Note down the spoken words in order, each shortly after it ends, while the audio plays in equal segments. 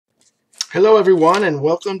Hello everyone and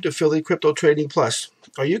welcome to Philly Crypto Trading Plus.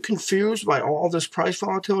 Are you confused by all this price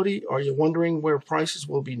volatility? Are you wondering where prices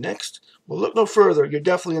will be next? Well, look no further. You're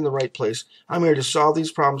definitely in the right place. I'm here to solve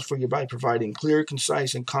these problems for you by providing clear,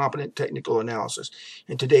 concise, and competent technical analysis.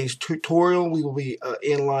 In today's tutorial, we will be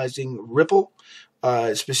analyzing Ripple.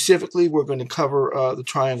 Specifically, we're going to cover the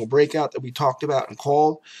triangle breakout that we talked about and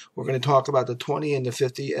called. We're going to talk about the 20 and the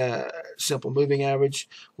 50 simple moving average.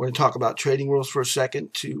 We're going to talk about trading rules for a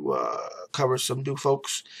second to cover some new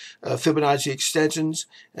folks, Fibonacci extensions,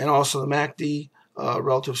 and also the MACD,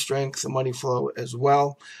 relative strength, the money flow as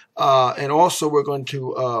well. And also we're going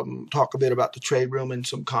to talk a bit about the trade room and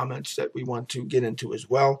some comments that we want to get into as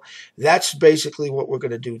well. That's basically what we're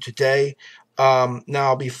going to do today.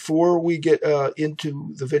 Now, before we get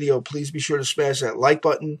into the video, please be sure to smash that like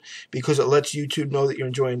button because it lets YouTube know that you're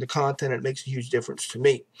enjoying the content. It makes a huge difference to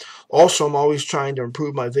me. Also, I'm always trying to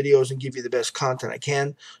improve my videos and give you the best content I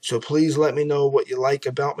can. So please let me know what you like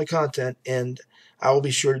about my content, and I will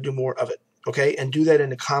be sure to do more of it. Okay, and do that in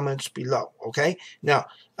the comments below. Okay, now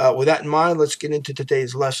with that in mind, let's get into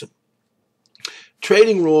today's lesson.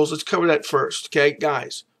 Trading rules. Let's cover that first. Okay,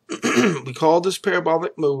 guys, we call this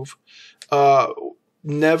parabolic move.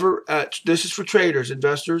 This is for traders.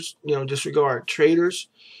 Investors, disregard. Traders,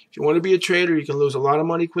 if you want to be a trader, you can lose a lot of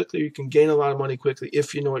money quickly. You can gain a lot of money quickly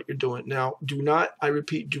if you know what you're doing. Now, I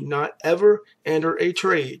repeat, do not ever enter a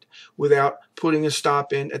trade without putting a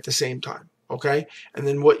stop in at the same time. Okay, and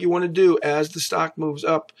then what you want to do as the stock moves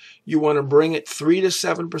up, you want to bring it 3 to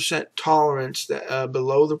 7% tolerance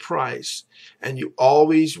below the price, and you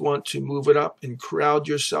always want to move it up and crowd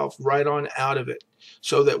yourself right on out of it,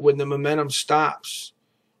 so that when the momentum stops,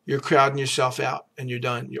 you're crowding yourself out and you're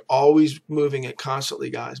done. You're always moving it constantly,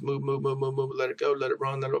 guys. Move, move, move, move, move. Let it go, let it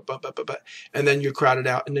run, let it and then you're crowded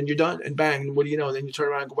out, and then you're done. And bang, what do you know? Then you turn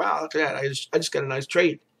around and go, wow, look at that. I just got a nice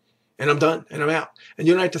trade. And I'm done, and I'm out. And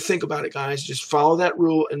you don't have to think about it, guys. Just follow that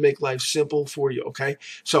rule and make life simple for you, okay?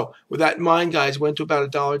 So with that in mind, guys, went to about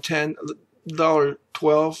 $1.10, $1.12,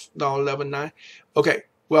 $1.11.9. Okay,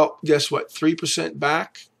 well, guess what? 3%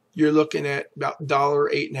 back, you're looking at about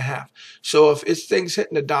 $1.08.5. So if it's things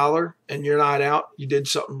hitting $1 and you're not out, you did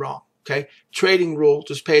something wrong. Okay, trading rule,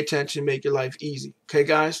 just pay attention, make your life easy. Okay,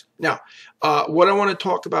 guys? Now, what I want to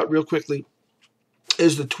talk about real quickly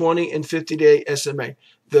is the 20 and 50-day SMA.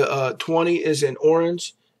 The 20 is in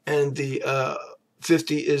orange and the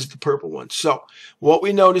 50 is the purple one. So what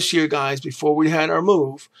we noticed here, guys, before we had our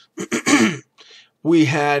move, we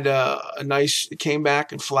had it came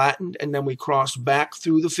back and flattened, and then we crossed back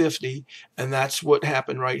through the 50, and that's what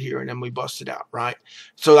happened right here, and then we busted out, right?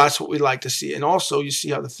 So that's what we like to see. And also you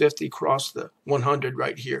see how the 50 crossed the 100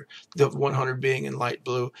 right here, the 100 being in light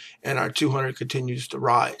blue, and our 200 continues to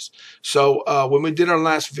rise. So when we did our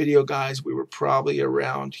last video, guys, we were probably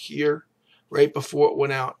around here right before it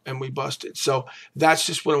went out and we busted. So that's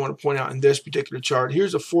just what I want to point out in this particular chart.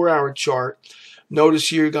 Here's a 4-hour chart. Notice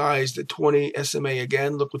here, guys, the 20 SMA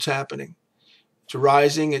again. Look what's happening. It's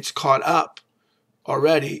rising. It's caught up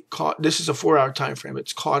already. This is a 4-hour time frame.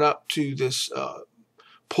 It's caught up to this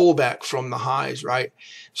pullback from the highs, right?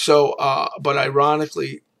 So, but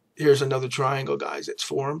ironically, here's another triangle, guys. It's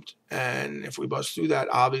formed, and if we bust through that,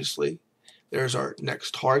 obviously, there's our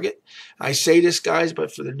next target. I say this, guys,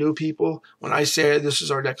 but for the new people, when I say this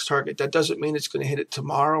is our next target, that doesn't mean it's going to hit it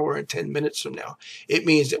tomorrow or in 10 minutes from now. It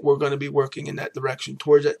means that we're going to be working in that direction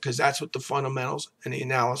towards it, because that's what the fundamentals and the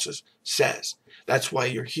analysis says. That's why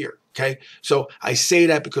you're here, okay? So I say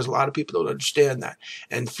that because a lot of people don't understand that.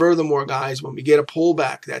 And furthermore, guys, when we get a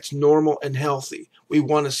pullback, that's normal and healthy. We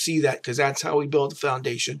want to see that because that's how we build the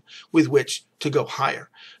foundation with which to go higher.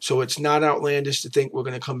 So it's not outlandish to think we're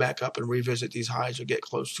going to come back up and revisit these highs or get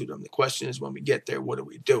close to them. The question is, when we get there, what do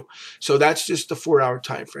we do? So that's just the 4-hour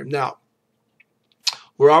time frame. Now,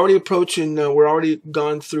 we're already approaching, we're already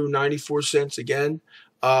gone through 94 cents again.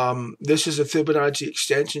 This is a Fibonacci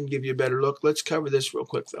extension, give you a better look. Let's cover this real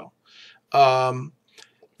quick, though.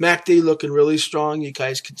 MACD looking really strong. You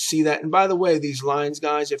guys can see that. And by the way, these lines,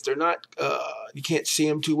 guys, if they're not, you can't see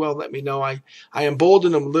them too well, let me know. I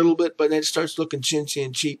embolden them a little bit, but then it starts looking chintzy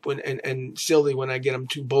and cheap and silly when I get them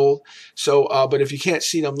too bold. So, but if you can't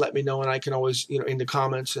see them, let me know, and I can always, in the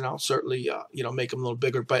comments, and I'll certainly, make them a little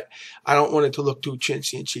bigger. But I don't want it to look too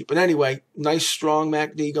chintzy and cheap. But anyway, nice strong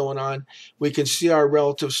MACD going on. We can see our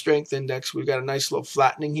relative strength index. We've got a nice little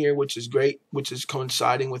flattening here, which is great, which is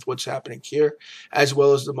coinciding with what's happening here, as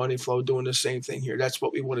well as the money flow doing the same thing here. That's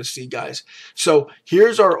what we want to see, guys. So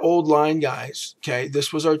here's our old line, guys. Okay,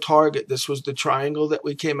 this was our target. This was the triangle that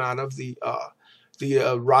we came out of, the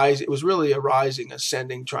rise. It was really a rising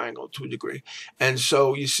ascending triangle to a degree. And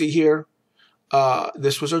so you see here,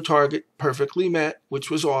 This was our target, perfectly met, which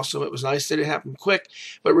was awesome. It was nice that it happened quick.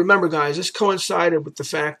 But remember, guys, this coincided with the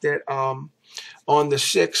fact that on the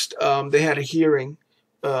 6th, they had a hearing.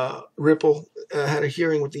 Ripple had a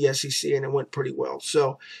hearing with the SEC, and it went pretty well.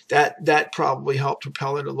 So that probably helped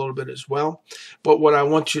propel it a little bit as well. But what I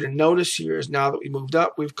want you to notice here is now that we moved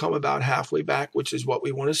up, we've come about halfway back, which is what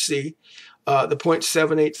we want to see. The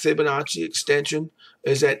 0.78 Fibonacci extension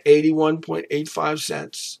is at 81.85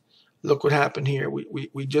 cents. Look what happened here.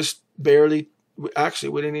 We just barely, actually,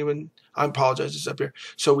 we didn't even, I apologize, it's up here.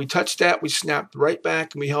 So we touched that, we snapped right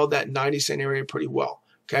back, and we held that 90-cent area pretty well.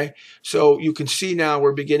 Okay, so you can see now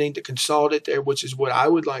we're beginning to consolidate there, which is what I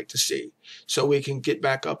would like to see. So we can get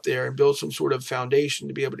back up there and build some sort of foundation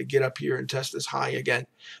to be able to get up here and test this high again.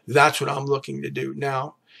 That's what I'm looking to do.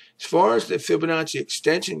 Now, as far as the Fibonacci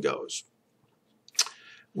extension goes,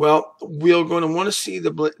 well, we're going to want to see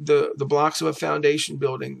the blocks of a foundation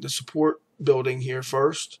building, the support building here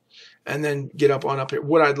first, and then get up here.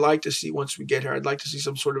 What I'd like to see once we get here, I'd like to see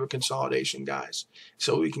some sort of a consolidation, guys,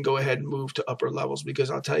 so we can go ahead and move to upper levels, because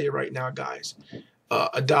I'll tell you right now, guys,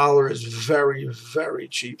 $1 is very, very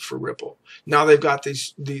cheap for Ripple. Now they've got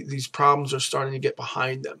these problems are starting to get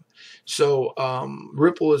behind them. So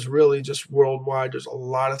Ripple is really just worldwide. There's a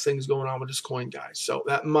lot of things going on with this coin, guys. So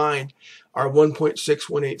that in mind, our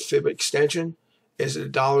 1.618 fib extension is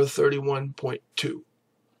at $1.31.2.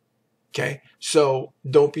 Okay, so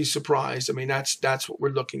don't be surprised. I mean, that's what we're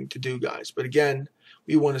looking to do, guys. But again,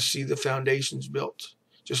 we want to see the foundations built,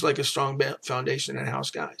 just like a strong foundation in a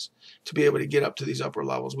house, guys, to be able to get up to these upper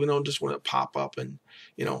levels. We don't just want to pop up and,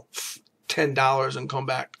 you know, $10 and come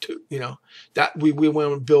back to, you know, that we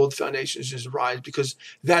want to build foundations, just rise, because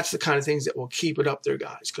that's the kind of things that will keep it up there,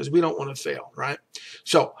 guys, because we don't want to fail, right?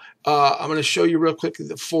 So I'm going to show you real quickly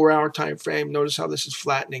the 4-hour time frame. Notice how this is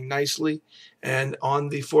flattening nicely, and on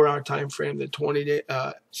the 4-hour time frame, the 20-day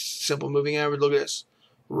simple moving average, look at this,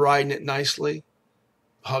 riding it nicely,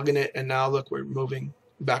 hugging it, and now look, we're moving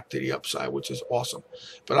back to the upside, which is awesome.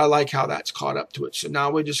 But I like how that's caught up to it. So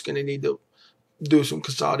now we're just going to need to do some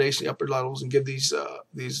consolidation upper levels and give these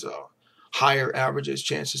higher averages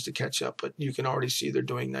chances to catch up. But you can already see they're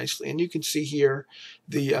doing nicely, and you can see here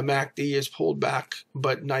the MACD is pulled back,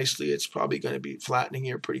 but nicely. It's probably going to be flattening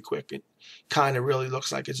here pretty quick. It kind of really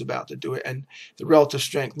looks like it's about to do it. And the relative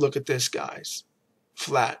strength, look at this, guys,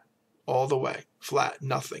 flat all the way, flat,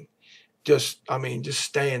 nothing. Just, I mean, just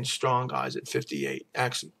staying strong, guys, at 58.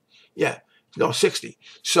 Actually, yeah. No, 60.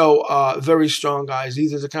 So very strong, guys.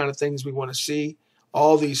 These are the kind of things we want to see.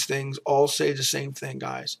 All these things all say the same thing,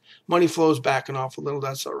 guys. Money flows backing off a little.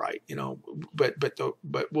 That's all right, you know. But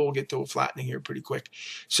we'll get to a flattening here pretty quick.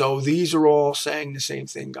 So these are all saying the same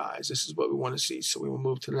thing, guys. This is what we want to see. So we will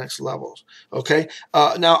move to the next levels. Okay.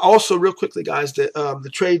 Now, also real quickly, guys,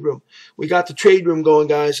 the trade room. We got the trade room going,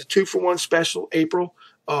 guys. A 2-for-1 special, April.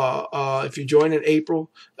 If you join in April,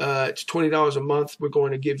 it's $20 a month. We're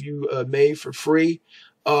going to give you May for free.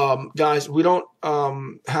 Guys, we don't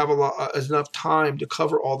have enough time to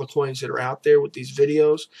cover all the coins that are out there with these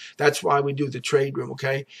videos. That's why we do the trade room,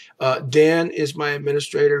 okay? Dan is my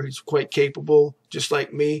administrator. He's quite capable, just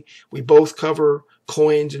like me. We both cover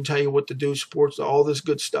coins and tell you what to do, sports, all this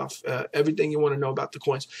good stuff, everything you want to know about the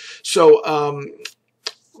coins. So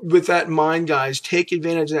with that in mind, guys, take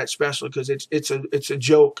advantage of that special, because it's a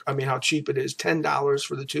joke. I mean, how cheap it is. $10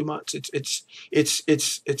 for the 2 months.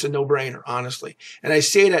 It's a no-brainer, honestly. And I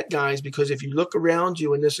say that, guys, because if you look around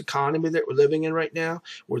you in this economy that we're living in right now,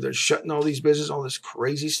 where they're shutting all these businesses, all this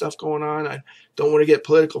crazy stuff going on, I don't want to get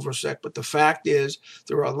political for a sec, but the fact is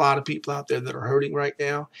there are a lot of people out there that are hurting right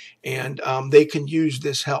now, and they can use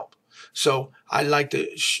this help. So I'd like to,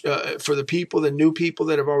 for the people, the new people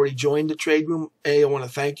that have already joined the trade room, A, I want to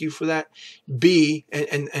thank you for that. B,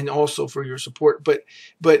 and also for your support.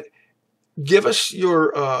 But give us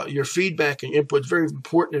your feedback and input. It's very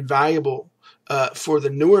important and valuable for the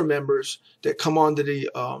newer members that come onto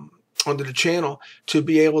the channel, to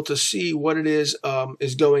be able to see what it is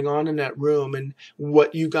going on in that room, and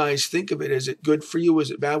what you guys think of it. Is it good for you? Is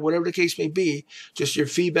it bad? Whatever the case may be, just your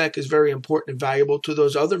feedback is very important and valuable to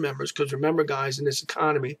those other members, because remember, guys, in this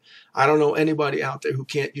economy, I don't know anybody out there who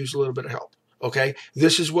can't use a little bit of help. Okay,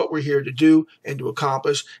 this is what we're here to do and to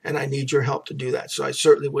accomplish, and I need your help to do that. So I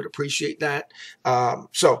certainly would appreciate that.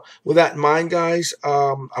 So with that in mind, guys,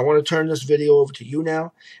 I want to turn this video over to you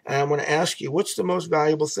now, and I want to ask you, what's the most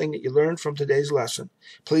valuable thing that you learned from today's lesson?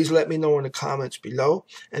 Please let me know in the comments below,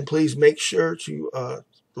 and please make sure to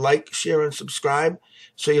like, share, and subscribe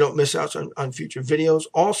so you don't miss out on future videos.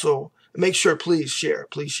 Also, Make sure, please share,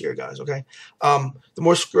 guys. Okay. The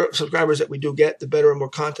more subscribers that we do get, the better and more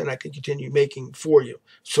content I can continue making for you.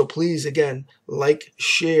 So please, again, like,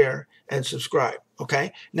 share, and subscribe.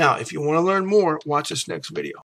 Okay. Now, if you want to learn more, watch this next video.